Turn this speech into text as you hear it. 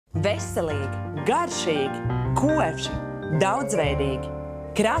Veselīgi, garšīgi, koši, daudzveidīgi.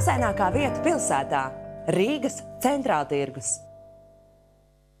 Krāsainākā vieta pilsētā – Rīgas centrāltirgus.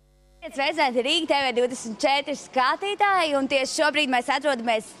 Sveicināti Rīga TV24 skatītāji, un tieši šobrīd mēs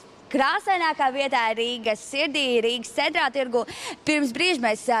atrodamies krāsainākā vietā Rīgas sirdī, Rīgas centrāltirgū. Pirms brīža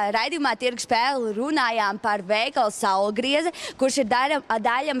mēs raidījumā Tirgus spēli runājām par veikalu Saulgrieze, kurš ir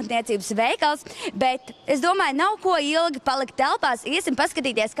daļamatniecības veikals, bet es domāju, nav ko ilgi palikt telpās, iesim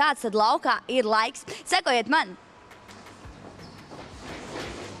paskatīties, kāds tad laukā ir laiks. Sekojiet man!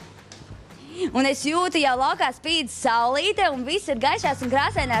 Un es jūtu, jau laukā spīd saulīte, un viss ir gaišās un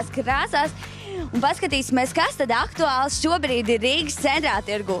krāsainās krāsās. Un paskatīsimies, kas tad aktuāls šobrīd ir Rīgas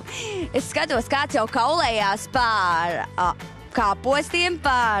centrāltirgū. Es skatos, kāds jau kaulējās par kāpostiem,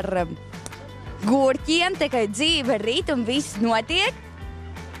 par gurķiem, tā kā dzīve rit un viss notiek.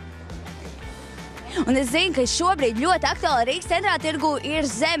 Un es zinu, ka šobrīd ļoti aktuāli Rīgas centrāltirgū ir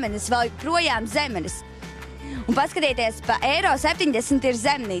zemenes, vēl projām zemenes. Un paskatieties, pa €70 ir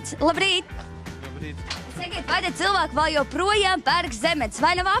zemnīca. Labrīt! Sakiet, vai tad cilvēki vēl joprojām pērk zemenes,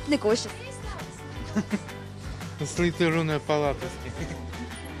 vai nav apnikuši? Slikti runāja palātiski.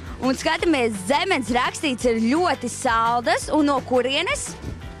 Un skatāmies, zemenes rakstīts ir ļoti saldas, un no kurienes?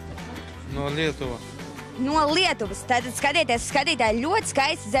 No Lietuvas. No Lietuvas. Tātad skatieties, skatītāji, ļoti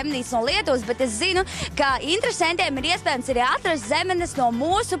skaisti zemnīca no Lietuvas, bet es zinu, ka interesantiem ir iespējams arī atrast zemenes no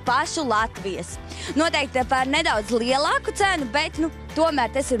mūsu pašu Latvijas. Noteikti par nedaudz lielāku cenu, bet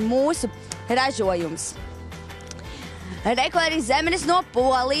tomēr tas ir mūsu ražojums. Reko arī zemenes no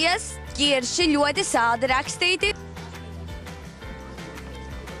Polijas, ķirši ļoti saldi rakstīti.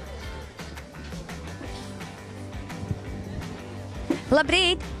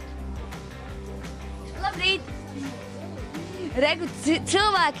 Labrīt! Labrīt! Regu,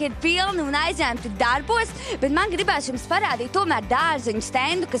 cilvēki ir pilni un aizņemti darbos, bet man gribās jums parādīt tomēr dārzeņu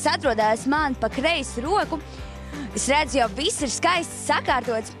stendu, kas atrodas man pa kreisi roku. Es redzu, jau viss ir skaisti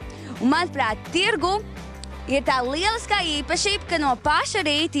sakārtots. Un, manuprāt, tirgu ir tā lieliskā īpašība, ka no paša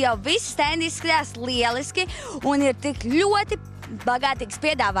rīta jau viss stendi izskatās lieliski un ir tik ļoti bagātīgs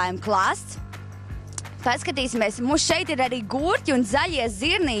piedāvājuma klāsts. Paskatīsimies, mums šeit ir arī gurķi un zaļie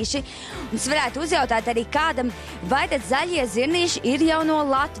zirnīši. Un es varētu uzjautāt arī kādam, vai tad zaļie zirnīši ir jau no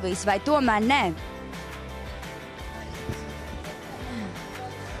Latvijas, vai tomēr nē?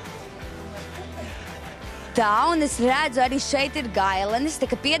 Tā, un es redzu, arī šeit ir gailenis, tā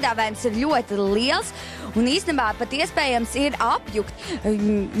ka piedāvājums ir ļoti liels, un īstenībā pat iespējams ir apjukt.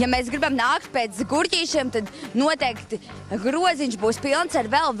 Ja mēs gribam nākt pēc gurķīšiem, tad noteikti groziņš būs pilns ar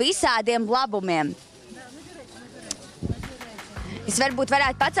vēl visādiem labumiem. Es varbūt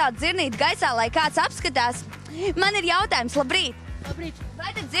varētu pacelt zirnīti gaisā, lai kāds apskatās. Man ir jautājums, labrīt! Labrīt!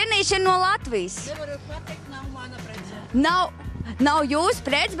 Vai tad zirnīši ir no Latvijas? Nevaru pateikt, nav mana prece. Nav jūsu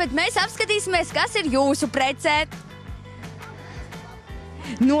prece, bet mēs apskatīsimies, kas ir jūsu precē.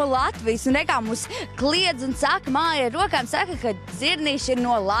 No Latvijas. Un nekā mums kliedz un saka, māja ar rokām saka, ka zirnīši ir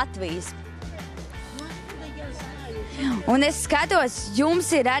no Latvijas. Un es skatos,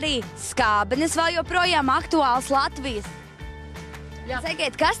 jums ir arī skābenes vēl joprojām aktuāls Latvijas. Jā.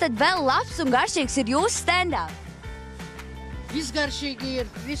 Sakiet, kas tad vēl labs un garšīgs ir jūsu stendā? Viss garšīgi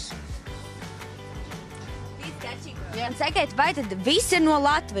ir, viss. Jā. Un sakiet, vai tad viss ir no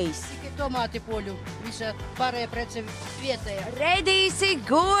Latvijas? Tikai tomāti poļu, visa pārējā prece vietējā. Redīsi,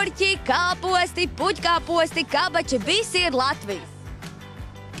 gurķi, kāposti, puķkāposti, kabači, visi ir Latvijas.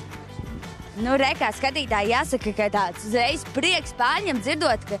 Rekā skatītāji jāsaka, ka tāds uzreiz prieks pārņem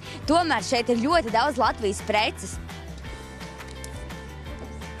dzirdot, ka tomēr šeit ir ļoti daudz Latvijas preces.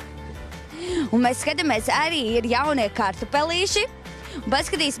 Un mēs skatāmies, arī ir jaunie kartupelīši. Un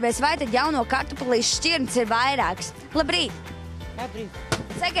paskatīsimies, vai tad jauno kartupelīšu šķirnes ir vairākas. Labrīt! Labrīt!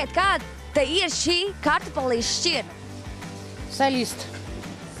 Sakiet, kāda ir šī kartupelīšu šķirne? Solist.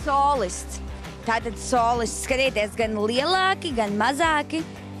 Solists. Tātad solists. Skatieties, gan lielāki, gan mazāki.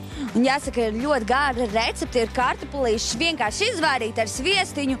 Un jāsaka, ir ļoti gāra recepti, ir kartupelīšus vienkārši izvārīt ar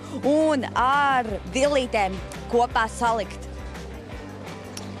sviestiņu un ar vilītēm kopā salikt.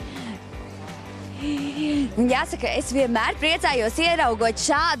 Un jāsaka, es vienmēr priecājos ieraugot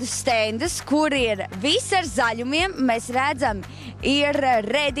šādus stendus, kur ir viss ar zaļumiem. Mēs redzam, ir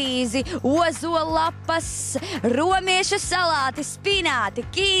redīzi, ozolapas, romiešu salāti, spināti,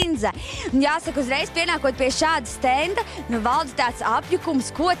 kinza. Un jāsaka, uzreiz pienākot pie šāda stenda, valda tāds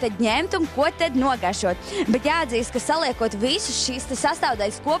apjukums, ko tad ņemt un ko tad nogaršot. Bet jāatzīst, ka saliekot visus šīs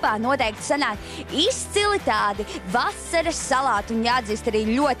sastāvdaļas kopā, noteikti sanāk izcili tādi vasaras salāti un jāatzīst arī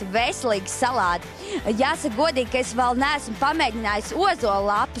ļoti veselīgi salāti. Jāsaka godīgi, ka es vēl neesmu pamēģinājis ozola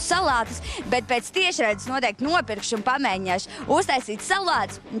lapu salātus, bet pēc tiešraides noteikti nopirkšu un pamēģināšu uztaisīt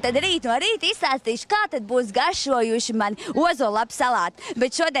salātus. Un tad rīt no rīta izstāstīšu, kā tad būs garšojuši mani ozola lapu salāti.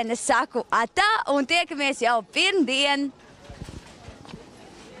 Bet šodien es saku atā un tiekamies jau pirmdien!